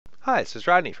Hi, this is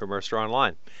Rodney from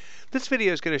MercerOnline. This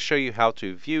video is going to show you how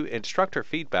to view instructor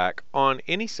feedback on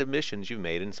any submissions you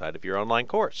made inside of your online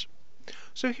course.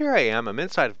 So here I am, I'm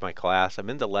inside of my class, I'm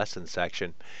in the lesson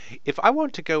section. If I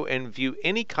want to go and view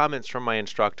any comments from my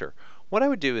instructor, what I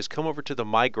would do is come over to the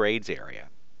My Grades area.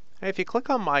 And if you click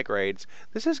on My Grades,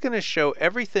 this is going to show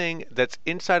everything that's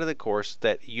inside of the course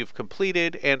that you've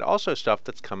completed and also stuff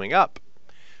that's coming up.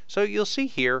 So you'll see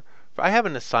here, I have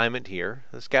an assignment here,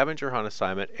 the scavenger hunt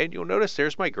assignment, and you'll notice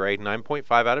there's my grade, 9.5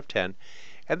 out of 10,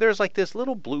 and there's like this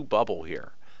little blue bubble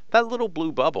here. That little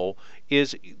blue bubble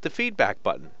is the feedback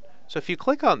button. So if you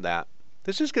click on that,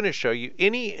 this is going to show you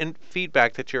any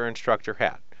feedback that your instructor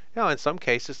had. Now, in some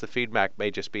cases, the feedback may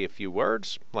just be a few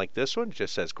words, like this one,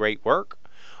 just says great work.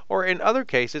 Or in other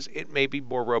cases, it may be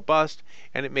more robust,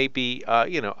 and it may be,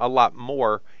 a lot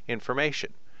more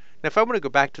information. Now, if I want to go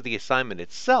back to the assignment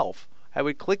itself, I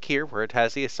would click here where it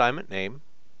has the assignment name,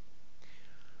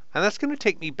 and that's going to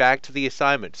take me back to the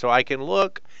assignment. So I can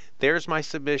look, there's my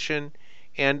submission,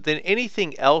 and then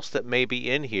anything else that may be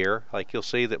in here, like you'll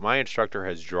see that my instructor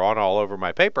has drawn all over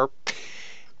my paper,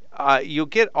 you'll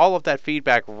get all of that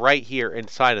feedback right here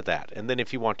inside of that. And then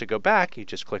if you want to go back, you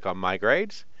just click on My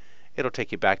Grades. It'll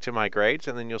take you back to My Grades,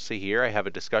 and then you'll see here I have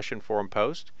a discussion forum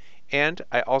post, and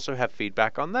I also have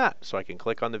feedback on that. So I can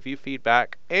click on the View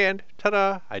Feedback, and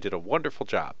ta-da! I did a wonderful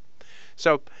job.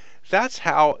 So that's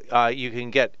how you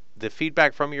can get the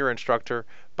feedback from your instructor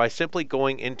by simply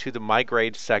going into the My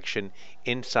Grades section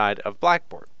inside of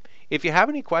Blackboard. If you have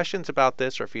any questions about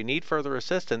this, or if you need further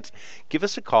assistance, give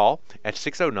us a call at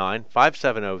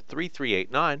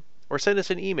 609-570-3389, or send us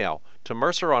an email to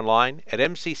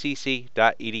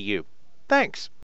merceronline@mccc.edu. Thanks.